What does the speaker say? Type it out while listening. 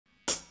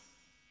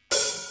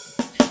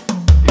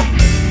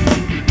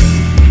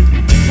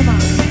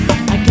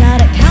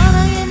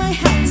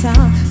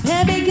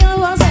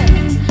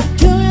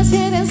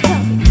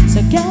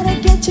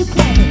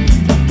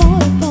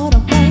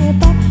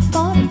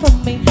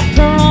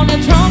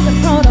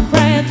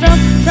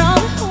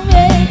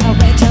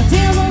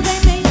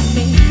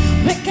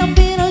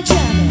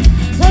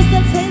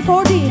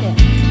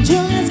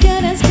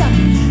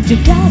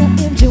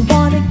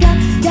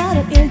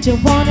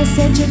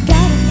said you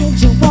got it,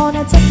 if you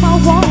wanna take my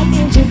wallet,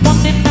 if you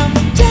want it now,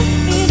 just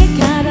in a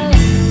Cadillac,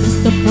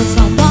 just to put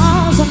some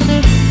balls on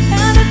it.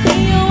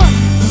 Anything you want,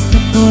 just to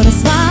put a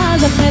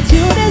smile on it.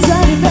 You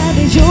deserve it,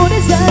 baby, you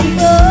deserve it,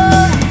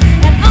 oh.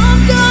 And I'm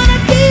gonna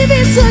give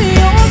it to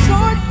you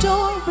for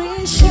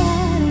jewelry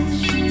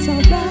shining so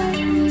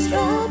bright,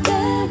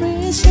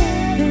 strawberry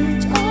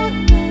champagne, all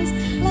nice.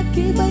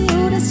 Lucky for you,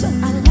 that's what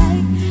I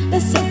like,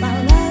 that's what I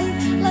like.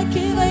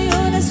 Lucky for you,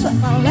 that's what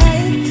I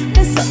like,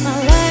 that's what I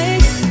like.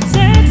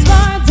 6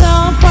 months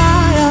on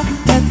fire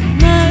at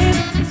night,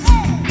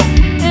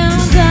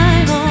 and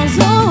diamonds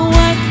so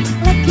white.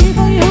 Lucky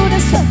for you,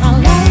 that's what I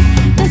like,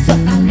 that's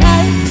what I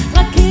like.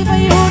 Lucky for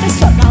you, that's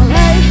what I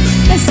like,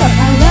 that's what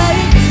I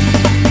like.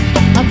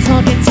 I'm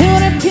talking to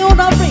the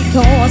Puerto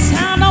Ricos,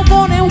 I don't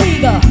want it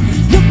weaker.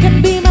 You can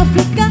be my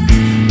flicker,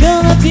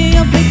 gonna be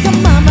a flicker,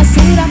 mama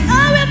said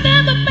I will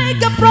never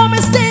make a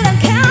promise that I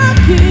can't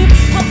keep.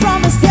 I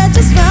promise that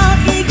just now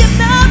you can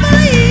never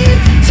leave.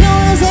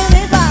 Shoulders and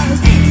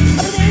advice,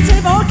 everything's in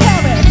 4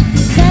 carats.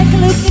 Take a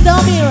look in the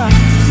mirror,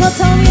 not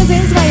only is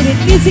it raining.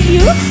 Is it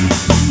you?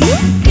 You?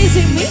 Is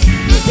it me?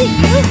 Is it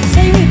you?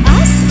 Stay with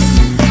us?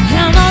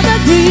 Hang on the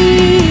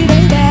tree,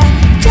 baby.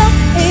 Jump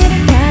in a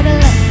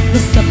Cadillac,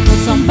 just to put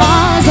some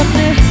bars on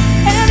it.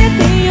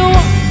 Anything you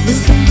want,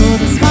 just to put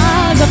a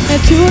smile on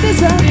it. You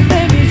deserve it,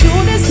 baby.